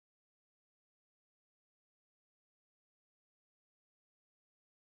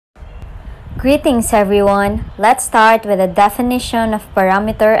Greetings everyone. Let's start with a definition of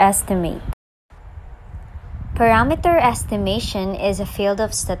parameter estimate. Parameter estimation is a field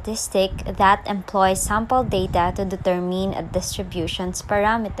of statistics that employs sample data to determine a distribution's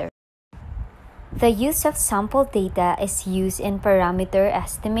parameter. The use of sample data is used in parameter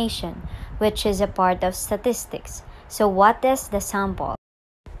estimation, which is a part of statistics. So what is the sample?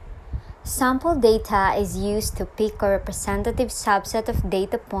 Sample data is used to pick a representative subset of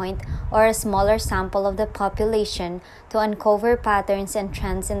data point or a smaller sample of the population to uncover patterns and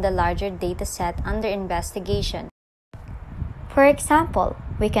trends in the larger dataset under investigation. For example,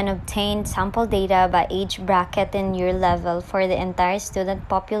 we can obtain sample data by age bracket and year level for the entire student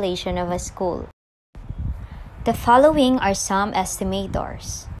population of a school. The following are some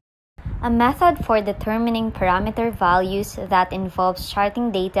estimators. A method for determining parameter values that involves charting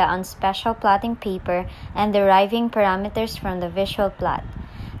data on special plotting paper and deriving parameters from the visual plot.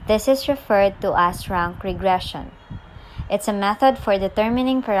 This is referred to as rank regression. It's a method for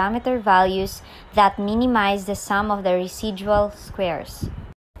determining parameter values that minimize the sum of the residual squares.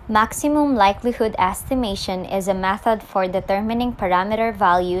 Maximum likelihood estimation is a method for determining parameter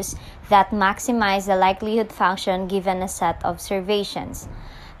values that maximize the likelihood function given a set of observations.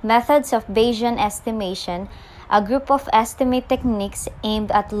 Methods of Bayesian estimation, a group of estimate techniques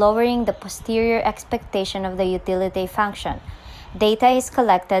aimed at lowering the posterior expectation of the utility function. Data is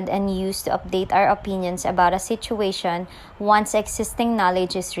collected and used to update our opinions about a situation once existing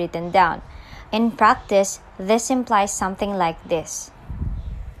knowledge is written down. In practice, this implies something like this.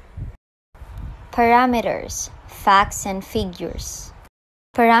 Parameters, facts, and figures.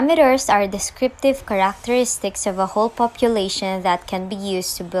 Parameters are descriptive characteristics of a whole population that can be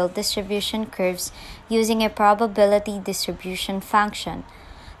used to build distribution curves using a probability distribution function.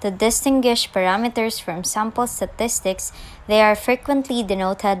 To distinguish parameters from sample statistics, they are frequently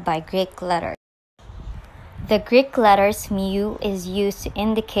denoted by Greek letters. The Greek letters mu is used to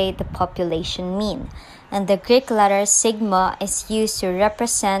indicate the population mean, and the Greek letter sigma is used to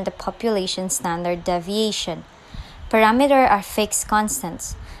represent the population standard deviation. Parameters are fixed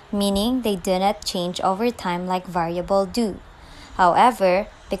constants, meaning they do not change over time like variables do. However,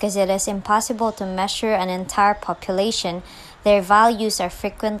 because it is impossible to measure an entire population, their values are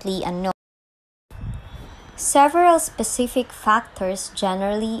frequently unknown. Several specific factors,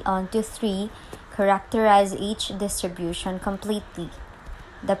 generally onto 3, characterize each distribution completely.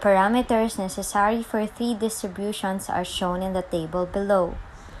 The parameters necessary for 3 distributions are shown in the table below.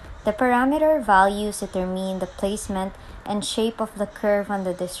 The parameter values determine the placement and shape of the curve on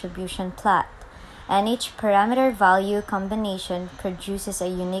the distribution plot, and each parameter value combination produces a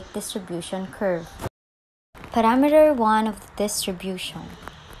unique distribution curve. Parameter 1 of the distribution,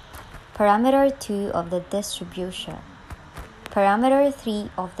 parameter 2 of the distribution, parameter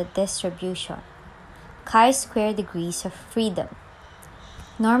 3 of the distribution, chi-square degrees of freedom,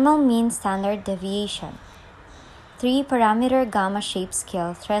 normal mean standard deviation, 3-parameter gamma-shaped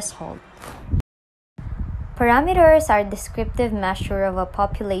scale threshold. Parameters are descriptive measure of a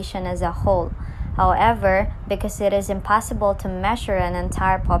population as a whole. However, because it is impossible to measure an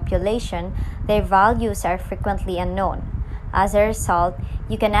entire population, their values are frequently unknown. As a result,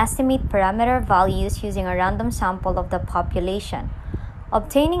 you can estimate parameter values using a random sample of the population.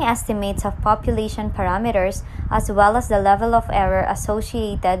 Obtaining estimates of population parameters as well as the level of error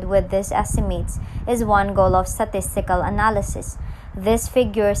associated with these estimates is one goal of statistical analysis. These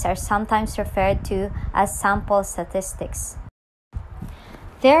figures are sometimes referred to as sample statistics.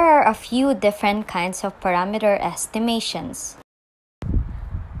 There are a few different kinds of parameter estimations.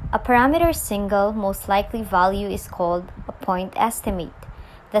 A parameter single most likely value is called a point estimate.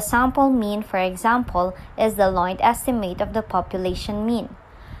 The sample mean, for example, is the Lloyd estimate of the population mean.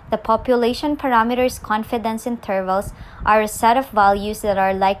 The population parameter's confidence intervals are a set of values that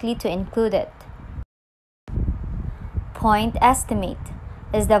are likely to include it. Point estimate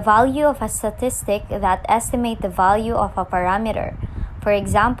is the value of a statistic that estimates the value of a parameter. For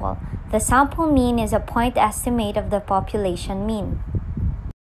example, the sample mean is a point estimate of the population mean.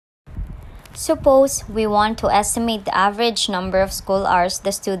 Suppose we want to estimate the average number of school hours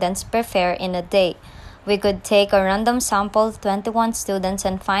the students prefer in a day. We could take a random sample of 21 students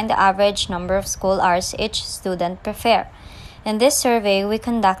and find the average number of school hours each student prefer. In this survey, we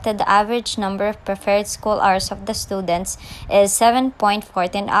conducted the average number of preferred school hours of the students is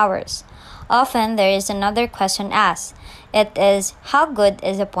 7.14 hours. Often, there is another question asked. It is, how good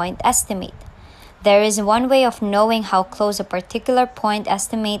is a point estimate? There is one way of knowing how close a particular point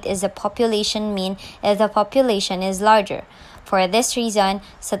estimate is the population mean if the population is larger. For this reason,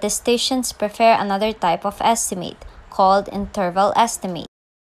 statisticians prefer another type of estimate, called interval estimate.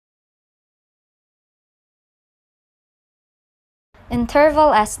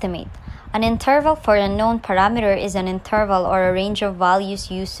 Interval estimate. An interval for a known parameter is an interval or a range of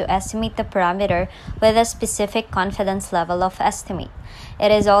values used to estimate the parameter with a specific confidence level of estimate. It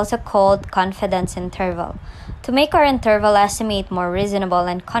is also called confidence interval. To make our interval estimate more reasonable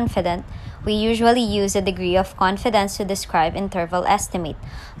and confident, we usually use a degree of confidence to describe interval estimate,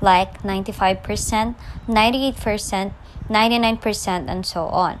 like 95%, 98%, 99%, and so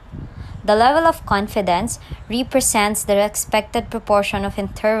on. The level of confidence represents the expected proportion of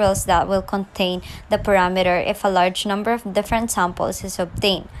intervals that will contain the parameter if a large number of different samples is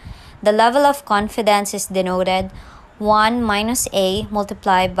obtained. The level of confidence is denoted 1 minus A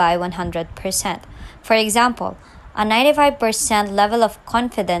multiplied by 100%. For example, a 95% level of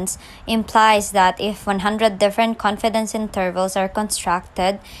confidence implies that if 100 different confidence intervals are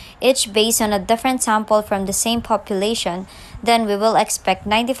constructed, each based on a different sample from the same population, then we will expect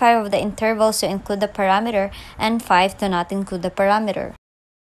 95 of the intervals to include the parameter and 5 to not include the parameter.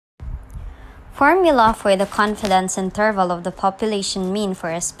 Formula for the confidence interval of the population mean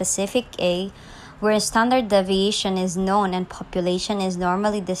for a specific A, where standard deviation is known and population is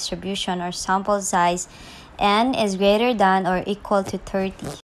normally distribution or sample size n is greater than or equal to 30.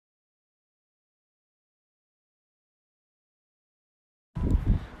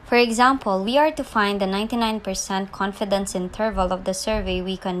 For example, we are to find the 99% confidence interval of the survey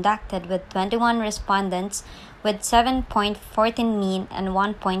we conducted with 21 respondents with 7.14 mean and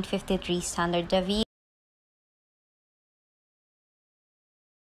 1.53 standard deviation.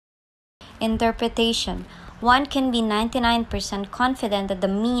 Interpretation. One can be 99% confident that the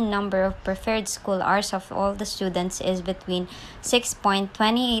mean number of preferred school hours of all the students is between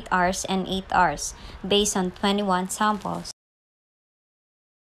 6.28 hours and 8 hours, based on 21 samples.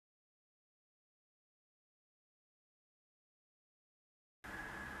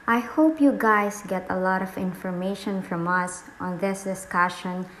 I hope you guys get a lot of information from us on this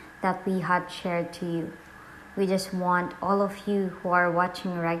discussion that we had shared to you. We just want all of you who are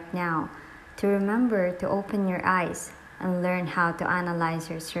watching right now to remember to open your eyes and learn how to analyze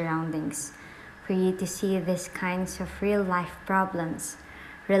your surroundings, for you to see these kinds of real-life problems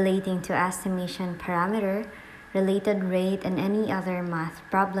relating to estimation parameter, related rate, and any other math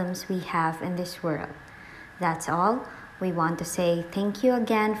problems we have in this world. That's all. We want to say thank you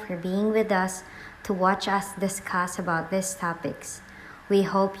again for being with us to watch us discuss about these topics. We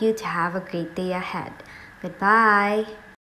hope you to have a great day ahead. Goodbye.